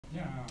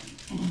Yeah,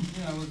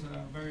 yeah, it was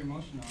very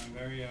emotional and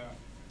very,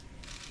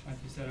 like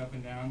you said, up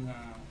and down.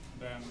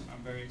 But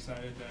I'm very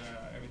excited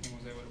that everything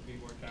was able to be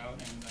worked out,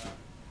 and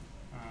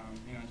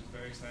just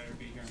very excited to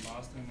be here in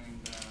Boston, and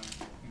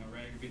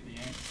ready to beat the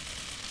Yanks.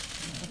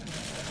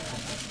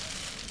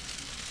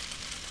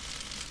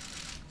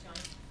 John?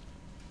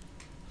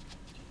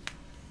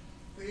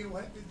 Theo,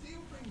 had the deal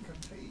been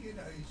completed?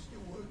 Are you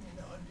still working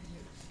on the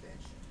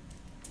extension?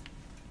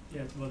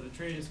 Yeah, well, the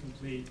trade is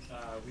complete.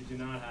 We do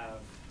not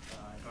have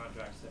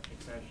contract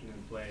extension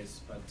in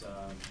place, but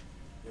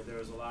there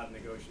was a lot of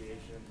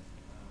negotiation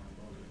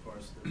over the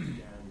course of the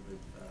weekend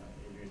with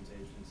Adrian's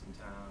agents in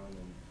town,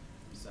 and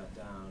we sat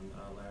down.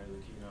 Larry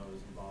Lucchino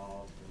was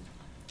involved, and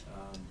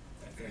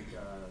I think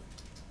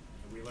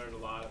we learned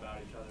a lot about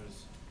each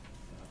other's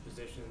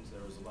positions.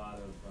 There was a lot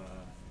of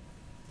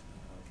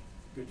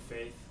good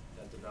faith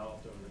that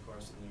developed over the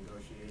course of the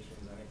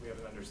negotiations. I think we have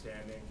an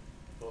understanding,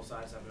 both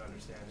sides have an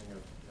understanding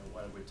of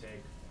what it would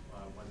take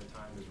when the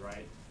time is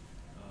right.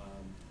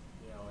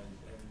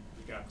 And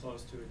we got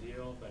close to a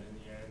deal, but in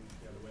the end,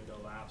 the window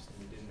lapsed and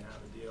we didn't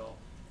have a deal.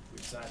 We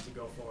decided to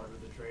go forward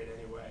with the trade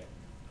anyway,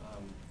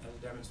 as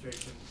a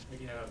demonstration,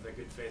 again, of the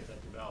good faith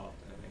that developed.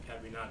 And I think had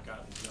we not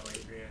gotten to know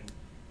Adrian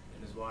and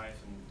his wife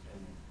and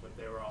what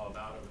they were all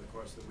about over the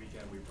course of the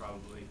weekend, we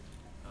probably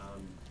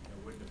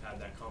wouldn't have had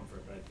that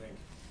comfort. But I think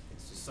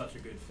it's just such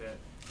a good fit.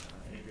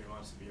 Adrian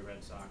wants to be a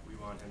Red Sox. We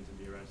want him to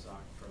be a Red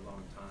Sox for a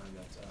long time.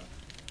 That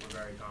we're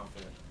very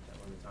confident that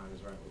when the time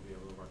is right, we'll be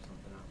able to work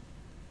something out.